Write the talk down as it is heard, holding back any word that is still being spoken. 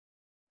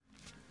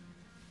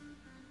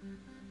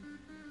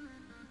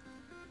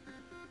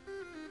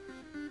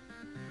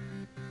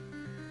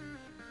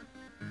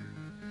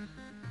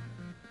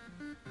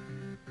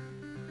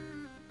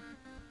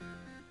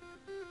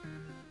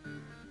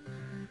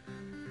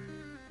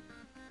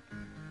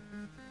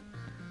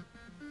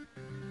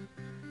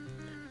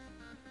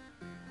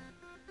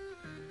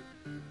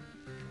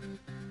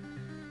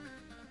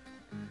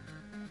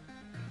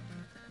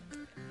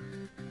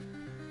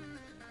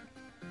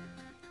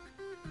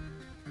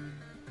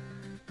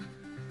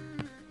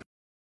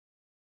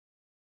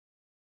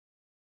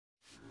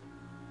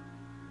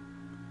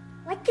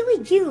what do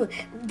we do?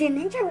 The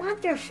ninja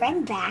want their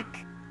friend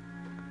back.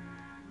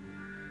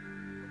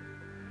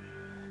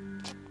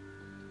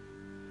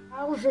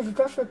 Ours is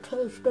just a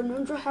taste. The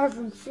ninja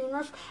hasn't seen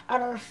us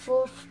at our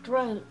full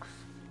strength.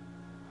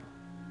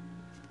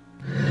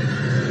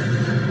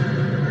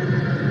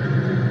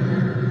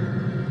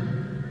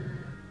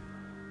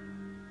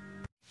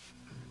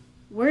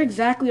 Where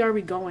exactly are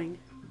we going?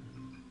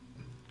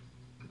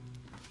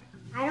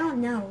 I don't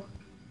know.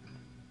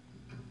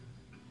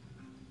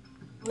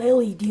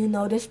 Lily, do you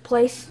know this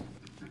place?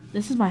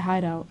 This is my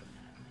hideout.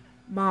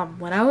 Mom,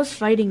 when I was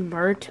fighting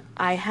Mert,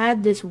 I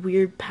had this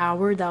weird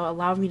power that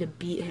allowed me to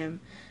beat him,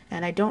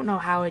 and I don't know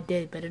how it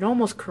did, but it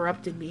almost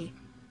corrupted me.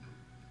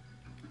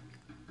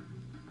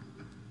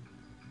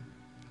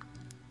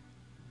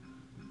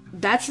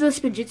 That's the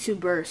spinjitzu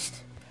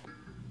burst.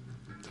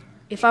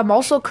 If I'm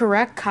also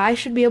correct, Kai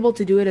should be able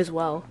to do it as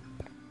well.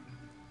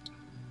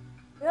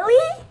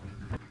 Really?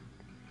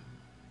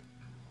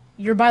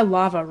 You're by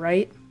lava,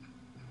 right?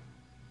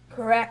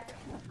 Correct.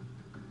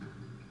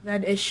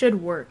 Then it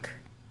should work.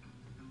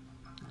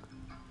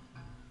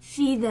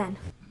 See then.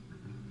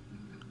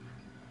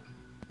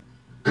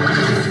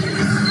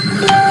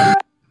 I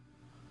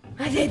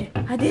did it!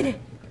 I did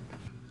it!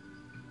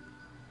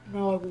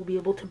 Now I will be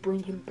able to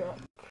bring him back.